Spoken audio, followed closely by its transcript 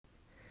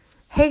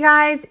Hey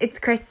guys, it's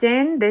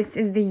Kristen. This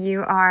is the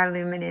You Are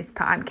Luminous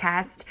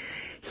podcast,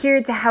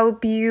 here to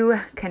help you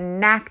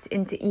connect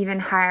into even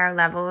higher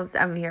levels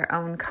of your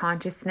own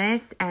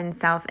consciousness and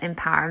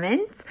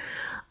self-empowerment.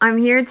 I'm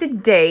here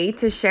today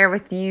to share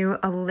with you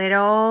a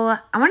little,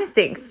 I want to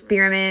say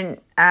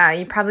experiment,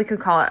 you probably could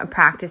call it a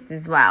practice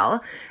as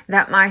well,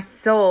 that my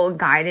soul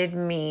guided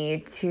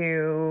me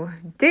to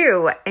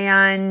do.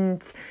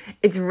 And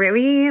it's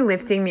really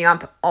lifting me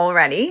up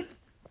already.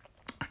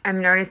 I'm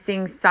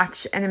noticing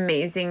such an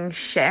amazing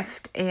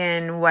shift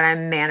in what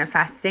I'm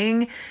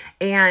manifesting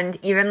and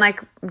even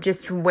like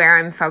just where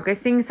I'm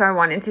focusing. So I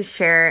wanted to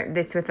share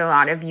this with a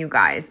lot of you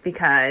guys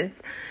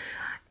because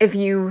if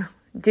you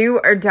do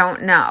or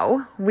don't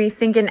know, we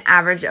think an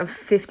average of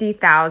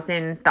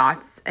 50,000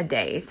 thoughts a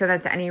day. So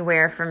that's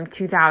anywhere from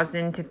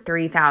 2,000 to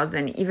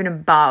 3,000, even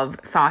above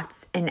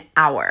thoughts an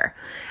hour.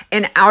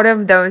 And out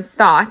of those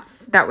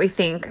thoughts that we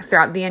think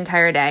throughout the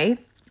entire day,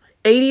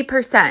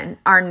 80%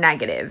 are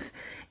negative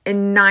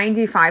and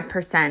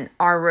 95%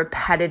 are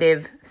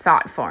repetitive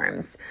thought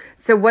forms.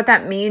 So what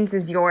that means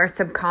is your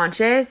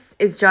subconscious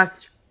is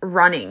just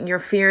running. Your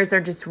fears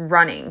are just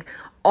running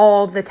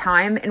all the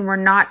time, and we're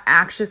not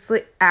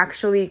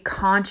actually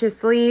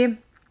consciously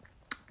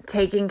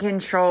taking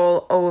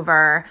control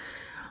over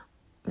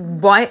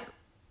what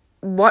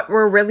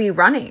we're really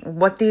running,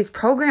 what these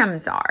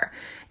programs are.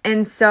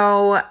 And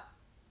so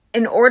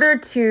in order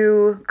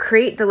to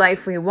create the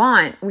life we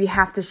want, we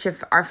have to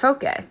shift our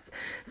focus.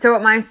 So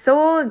what my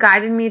soul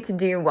guided me to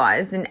do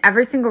was, in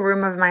every single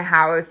room of my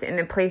house, in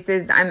the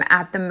places I'm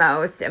at the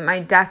most, at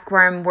my desk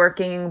where I'm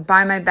working,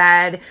 by my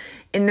bed,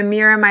 in the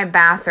mirror in my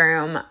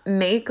bathroom,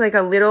 make like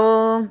a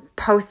little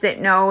post-it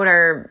note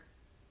or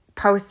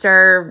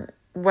poster,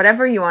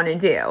 whatever you want to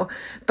do.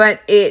 But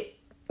it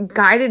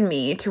guided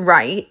me to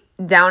write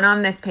down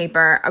on this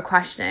paper a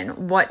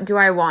question: what do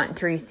I want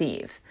to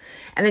receive?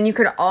 And then you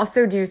could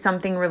also do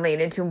something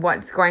related to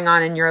what's going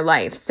on in your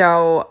life.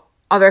 So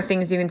other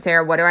things you can say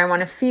are, what do I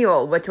want to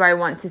feel? What do I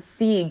want to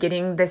see?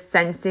 Getting the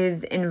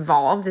senses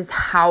involved is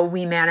how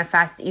we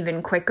manifest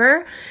even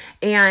quicker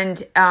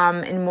and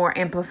in more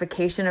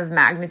amplification of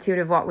magnitude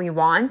of what we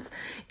want.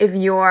 If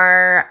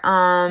you're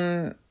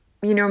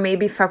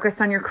maybe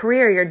focused on your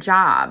career, your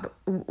job,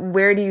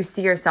 where do you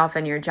see yourself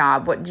in your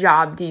job? What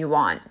job do you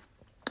want?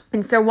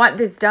 And so what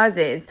this does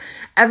is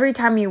every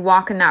time you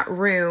walk in that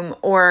room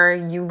or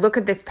you look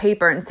at this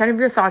paper, instead of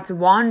your thoughts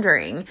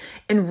wandering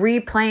and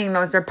replaying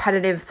those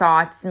repetitive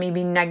thoughts,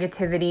 maybe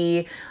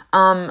negativity,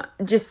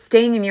 just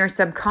staying in your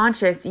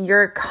subconscious,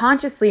 you're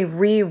consciously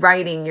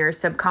rewriting your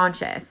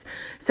subconscious.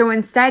 So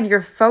instead,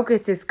 your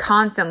focus is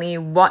constantly,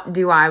 what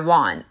do I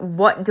want?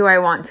 What do I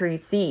want to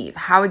receive?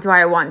 How do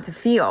I want to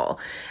feel?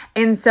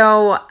 And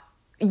so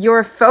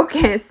your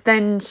focus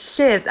then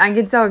shifts. I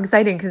get so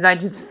excited because I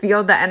just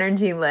feel the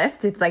energy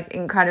lift. It's like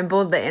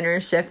incredible, the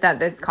inner shift that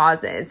this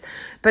causes.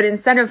 But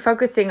instead of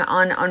focusing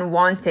on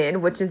unwanted,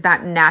 which is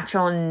that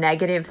natural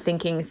negative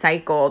thinking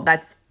cycle,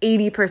 that's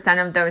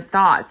 80% of those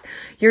thoughts,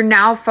 you're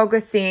now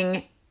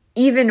focusing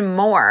even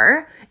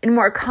more and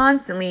more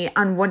constantly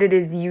on what it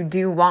is you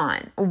do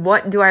want.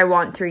 What do I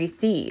want to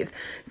receive?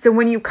 So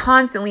when you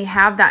constantly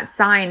have that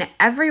sign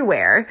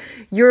everywhere,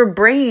 your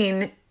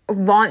brain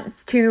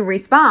wants to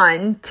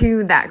respond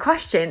to that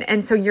question.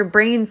 And so your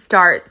brain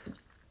starts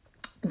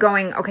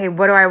going, okay,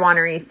 what do I want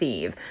to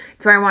receive?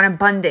 Do I want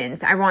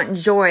abundance? I want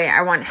joy.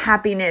 I want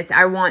happiness.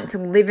 I want to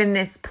live in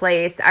this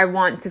place. I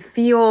want to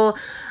feel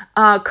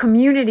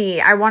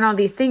community. I want all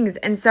these things.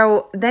 And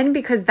so then,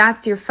 because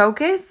that's your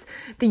focus,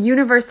 the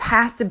universe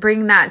has to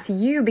bring that to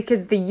you,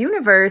 because the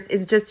universe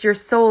is just your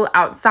soul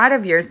outside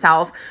of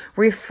yourself,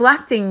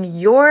 reflecting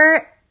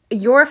your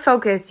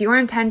focus, your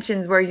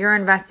intentions, where you're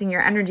investing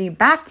your energy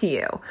back to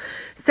you.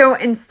 So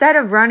instead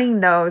of running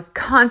those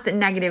constant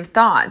negative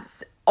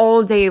thoughts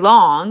all day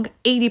long,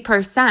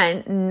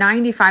 80%,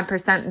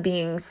 95%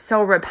 being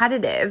so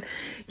repetitive,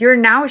 you're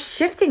now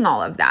shifting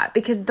all of that,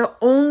 because the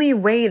only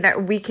way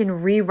that we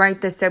can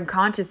rewrite the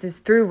subconscious is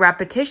through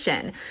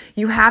repetition.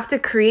 You have to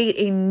create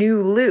a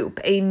new loop,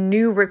 a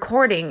new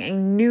recording, a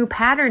new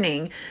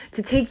patterning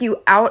to take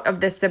you out of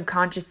the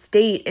subconscious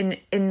state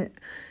and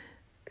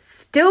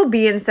still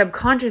be in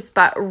subconscious,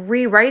 but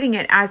rewriting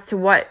it as to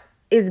what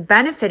is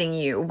benefiting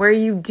you, where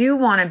you do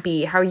want to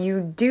be, how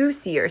you do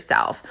see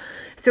yourself.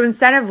 So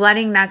instead of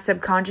letting that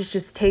subconscious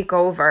just take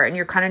over and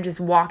you're kind of just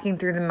walking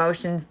through the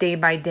motions day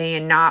by day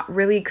and not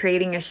really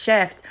creating a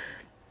shift,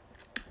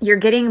 you're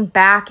getting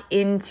back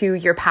into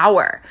your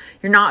power.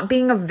 You're not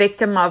being a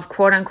victim of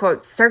quote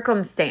unquote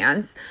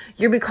circumstance.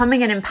 You're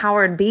becoming an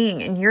empowered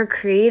being, and you're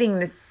creating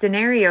the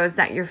scenarios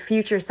that your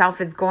future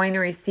self is going to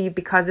receive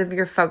because of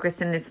your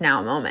focus in this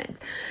now moment.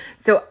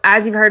 So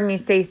as you've heard me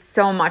say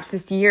so much,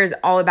 this year is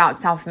all about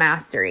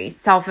self-mastery,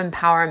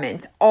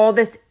 self-empowerment, all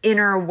this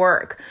inner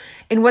work.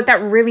 And what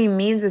that really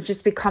means is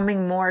just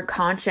becoming more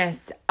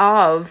conscious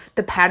of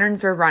the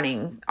patterns we're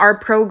running, our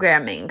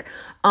programming,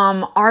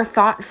 our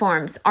thought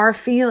forms, our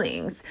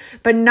feelings,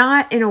 but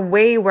not in a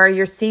way where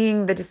you're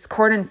seeing the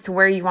discordance to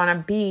where you want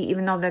to be,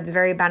 even though that's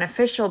very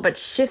beneficial, but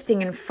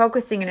shifting and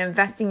focusing and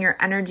investing your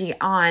energy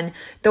on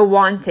the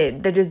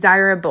wanted, the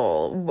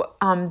desirable,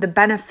 the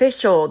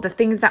beneficial, the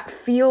things that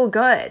feel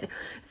good.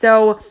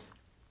 So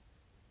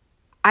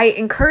I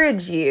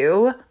encourage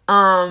you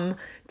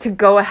to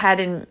go ahead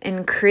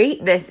and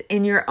create this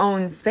in your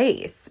own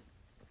space.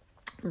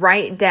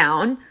 Write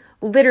down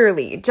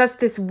literally just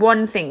this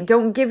one thing.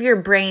 Don't give your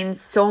brain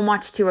so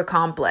much to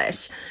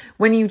accomplish.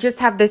 When you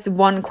just have this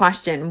one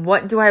question,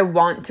 what do I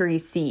want to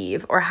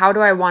receive? Or how do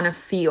I want to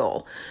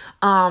feel?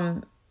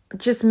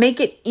 Just make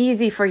it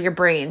easy for your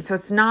brain. So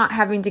it's not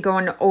having to go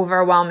into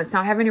overwhelm. It's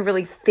not having to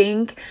really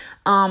think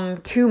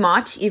too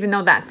much, even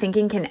though that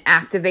thinking can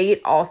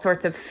activate all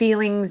sorts of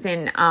feelings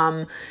and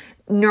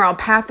neural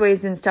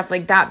pathways and stuff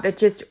like that. But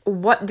just,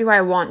 what do I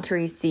want to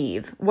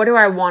receive? What do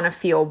I want to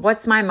feel?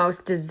 What's my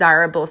most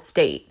desirable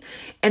state?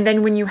 And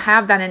then when you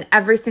have that in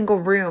every single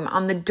room,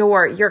 on the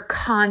door, you're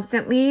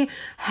constantly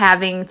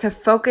having to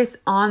focus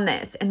on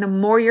this. And the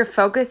more your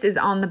focus is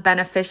on the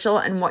beneficial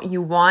and what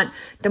you want,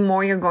 the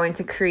more you're going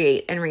to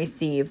create and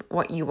receive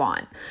what you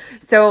want.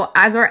 So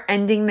as we're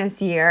ending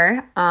this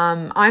year,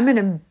 I'm in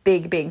a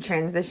big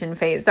transition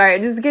phase. Sorry,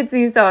 it just gets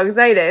me so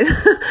excited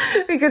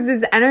because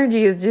this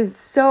energy is just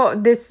so,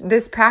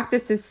 this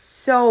practice is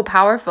so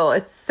powerful.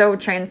 It's so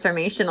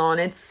transformational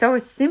and it's so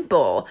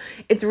simple.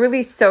 It's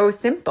really so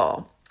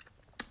simple.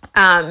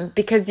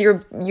 Because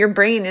your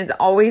brain is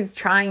always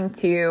trying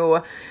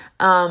to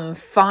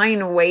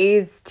find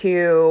ways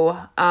to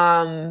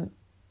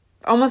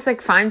almost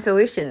like find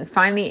solutions,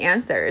 find the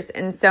answers.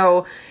 And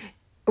so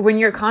when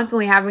you're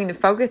constantly having to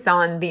focus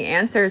on the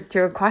answers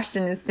to a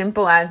question as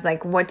simple as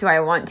like, what do I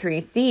want to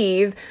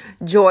receive?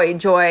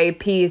 Joy,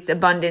 peace,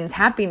 abundance,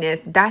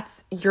 happiness.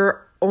 That's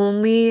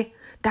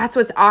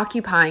what's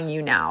occupying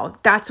you now.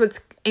 That's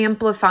what's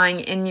amplifying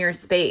in your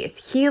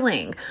space.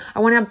 Healing. I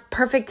want to have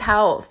perfect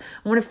health.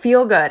 I want to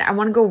feel good. I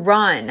want to go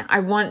run.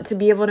 I want to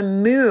be able to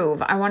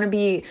move. I want to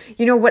be,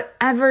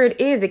 whatever it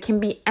is, it can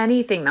be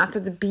anything. That's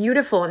what's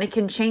beautiful. And it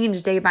can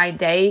change day by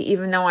day,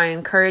 even though I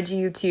encourage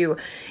you to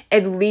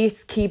at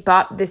least keep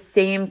up the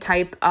same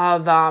type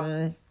of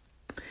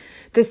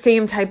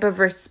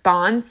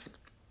response.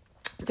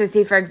 So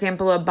say, for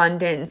example,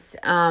 abundance,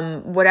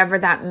 whatever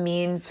that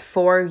means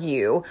for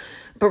you,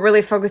 but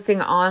really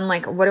focusing on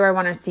like, what do I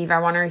want to receive? I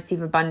want to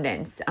receive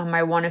abundance.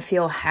 I want to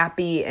feel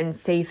happy and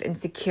safe and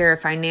secure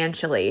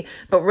financially,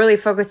 but really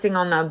focusing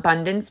on the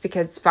abundance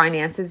because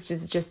finance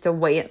is just a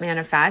way it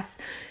manifests.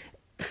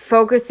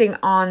 Focusing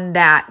on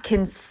that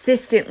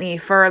consistently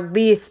for at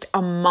least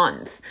a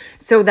month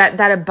so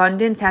that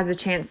abundance has a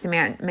chance to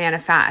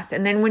manifest.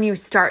 And then when you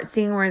start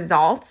seeing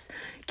results,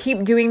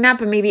 keep doing that,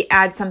 but maybe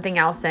add something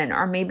else in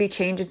or maybe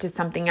change it to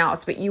something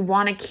else. But you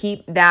want to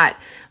keep that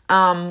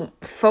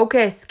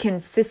focus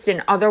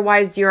consistent.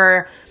 Otherwise,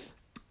 it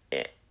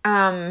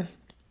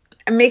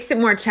makes it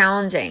more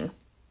challenging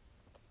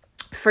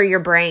for your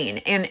brain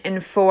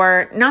and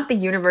for not the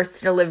universe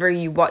to deliver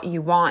you what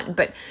you want,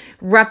 but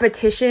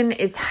repetition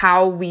is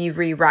how we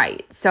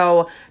rewrite.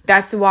 So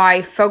that's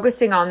why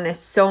focusing on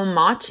this so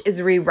much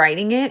is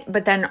rewriting it,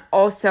 but then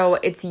also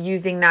it's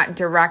using that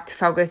direct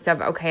focus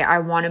of, okay, I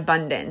want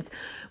abundance.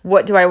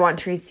 What do I want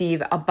to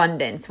receive?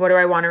 Abundance. What do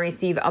I want to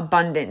receive?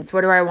 Abundance. What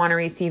do I want to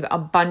receive?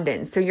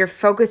 Abundance. So you're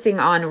focusing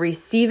on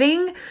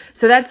receiving.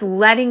 So that's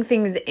letting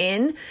things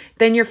in.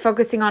 Then you're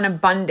focusing on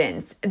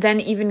abundance. Then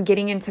even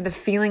getting into the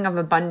feeling of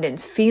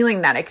abundance,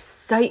 feeling that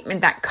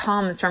excitement that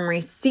comes from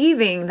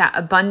receiving that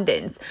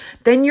abundance.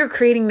 Then you're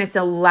creating this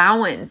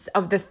allowance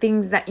of the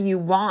things that you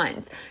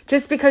want.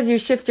 Just because you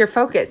shift your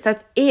focus,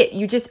 that's it.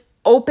 You just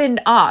opened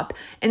up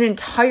an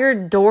entire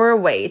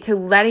doorway to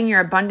letting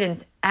your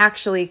abundance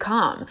actually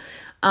come.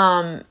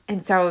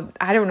 And so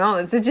I don't know,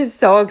 this is just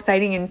so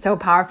exciting and so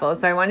powerful.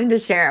 So I wanted to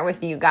share it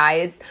with you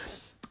guys.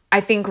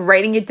 I think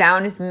writing it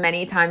down as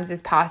many times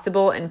as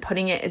possible and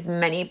putting it as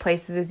many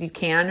places as you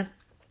can,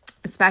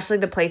 especially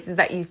the places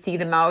that you see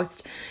the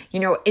most,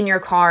 in your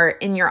car,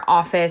 in your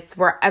office,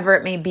 wherever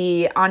it may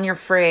be, on your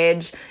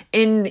fridge,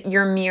 in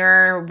your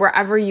mirror,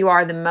 wherever you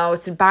are the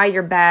most, by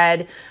your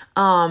bed,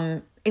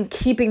 and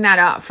keeping that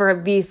up for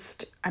at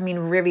least,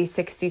 really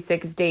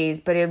 66 days,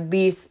 but at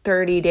least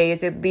 30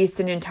 days, at least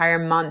an entire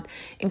month,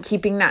 and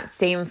keeping that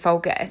same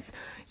focus.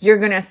 You're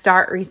going to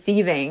start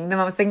receiving the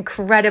most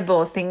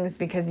incredible things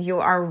because you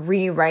are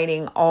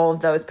rewriting all of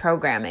those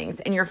programmings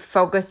and you're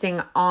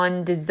focusing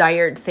on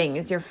desired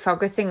things. You're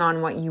focusing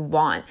on what you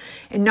want.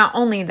 And not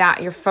only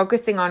that, you're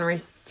focusing on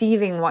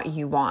receiving what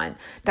you want.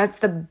 That's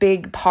the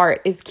big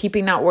part, is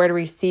keeping that word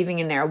receiving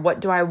in there. What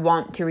do I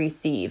want to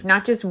receive?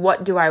 Not just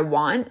what do I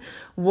want?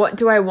 what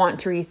do I want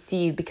to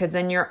receive? Because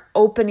then you're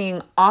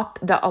opening up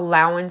the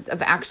allowance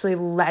of actually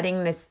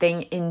letting this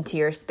thing into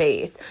your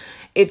space.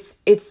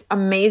 It's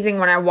amazing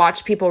when I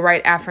watch people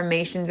write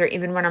affirmations, or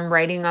even when I'm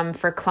writing them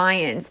for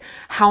clients,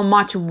 how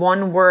much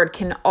one word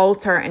can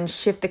alter and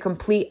shift the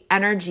complete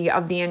energy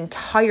of the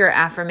entire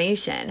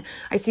affirmation.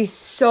 I see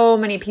so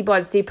many people,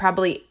 I'd say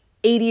probably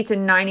 80 to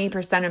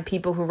 90% of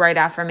people who write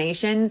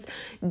affirmations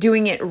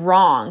doing it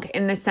wrong,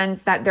 in the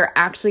sense that they're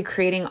actually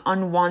creating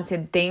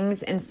unwanted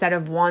things instead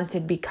of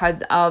wanted,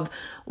 because of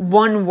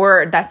one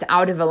word that's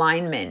out of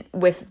alignment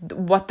with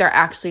what they're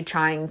actually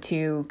trying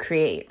to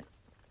create.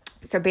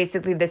 So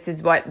basically, this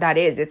is what that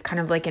is. It's kind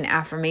of like an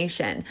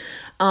affirmation,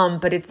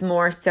 but it's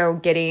more so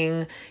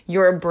getting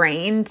your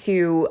brain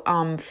to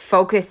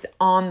focus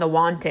on the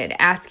wanted.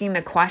 Asking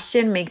the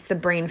question makes the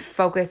brain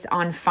focus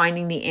on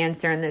finding the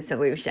answer and the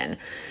solution.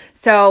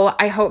 So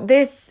I hope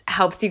this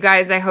helps you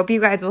guys. I hope you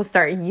guys will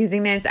start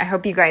using this. I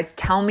hope you guys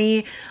tell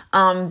me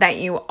that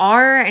you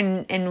are,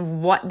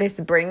 and what this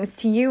brings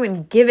to you,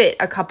 and give it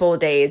a couple of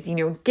days,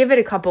 give it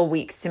a couple of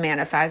weeks to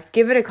manifest,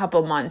 give it a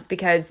couple months,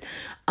 because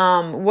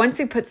once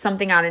we put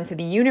something out into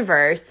the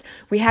universe,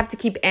 we have to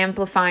keep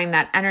amplifying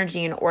that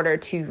energy in order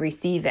to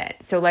receive it.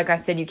 So like I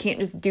said, you can't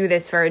just do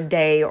this for a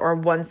day or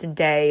once a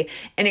day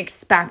and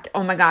expect,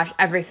 oh my gosh,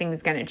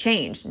 everything's going to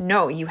change.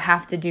 No, you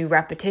have to do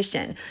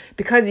repetition,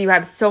 because you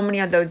have so many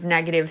of those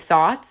negative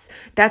thoughts.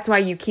 That's why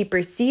you keep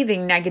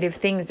receiving negative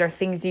things, or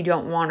things you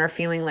don't want, or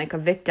feeling like a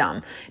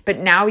victim. But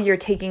now you're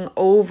taking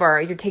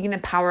the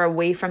power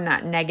away from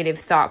that negative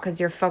thought,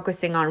 because you're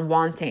focusing on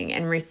wanting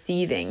and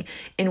receiving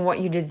and what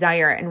you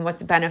desire and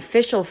what's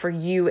beneficial for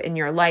you in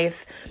your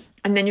life.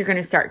 And then you're going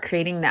to start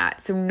creating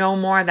that. So no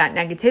more of that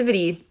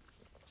negativity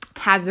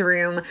has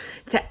room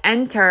to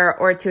enter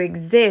or to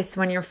exist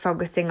when you're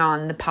focusing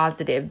on the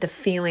positive, the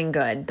feeling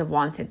good, the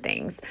wanted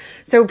things.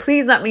 So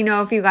please let me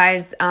know if you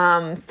guys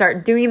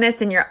start doing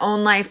this in your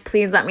own life.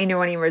 Please let me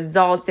know any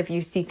results if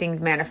you see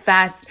things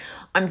manifest.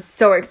 I'm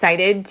so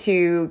excited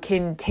to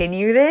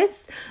continue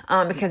this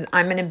because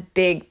I'm in a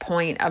big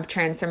point of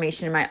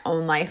transformation in my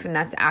own life, and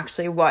that's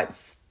actually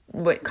what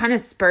kind of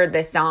spurred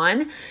this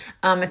on,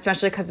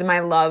 especially because of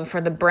my love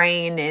for the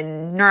brain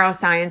and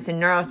neuroscience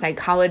and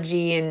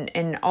neuropsychology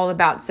and all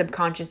about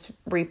subconscious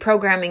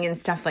reprogramming and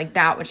stuff like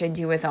that, which I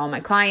do with all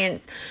my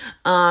clients.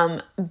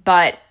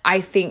 But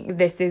I think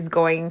this is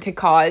going to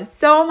cause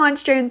so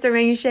much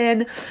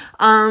transformation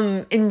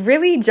and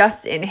really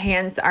just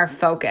enhance our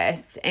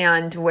focus.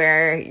 And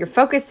where your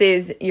focus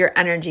is, your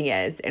energy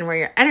is. And where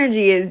your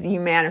energy is,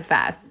 you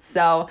manifest.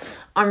 So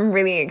I'm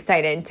really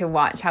excited to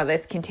watch how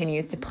this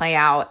continues to play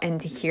out, and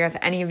to hear if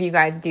any of you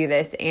guys do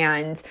this,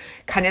 and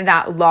kind of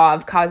that law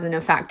of cause and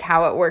effect,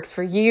 how it works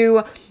for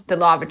you, the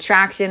law of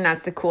attraction.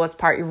 That's the coolest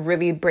part. You're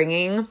really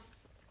bringing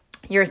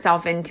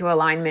yourself into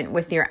alignment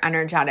with your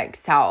energetic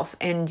self,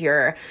 and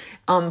your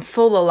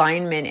full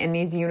alignment in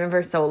these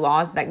universal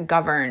laws that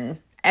govern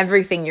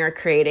everything you're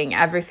creating,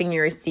 everything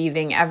you're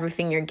receiving,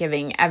 everything you're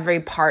giving, every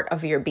part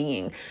of your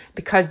being,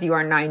 because you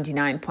are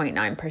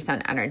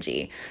 99.9%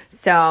 energy.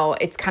 So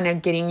it's kind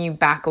of getting you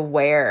back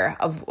aware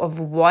of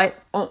what,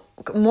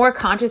 more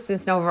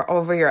consciousness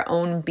over your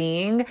own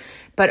being,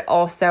 but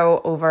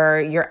also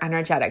over your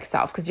energetic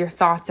self, because your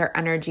thoughts are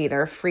energy,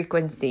 they're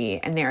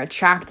frequency, and they're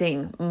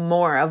attracting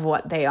more of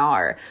what they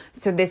are.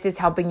 So this is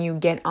helping you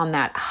get on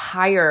that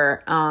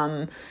higher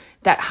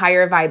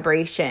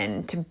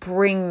vibration, to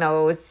bring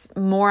those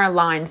more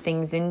aligned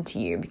things into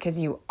you, because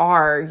you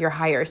are your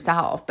higher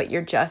self, but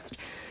you're just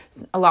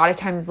a lot of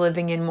times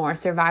living in more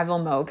survival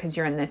mode because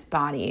you're in this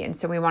body. And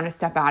so we want to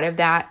step out of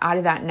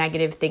that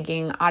negative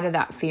thinking, out of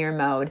that fear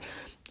mode,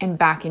 and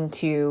back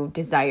into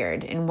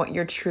desired and what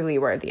you're truly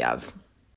worthy of.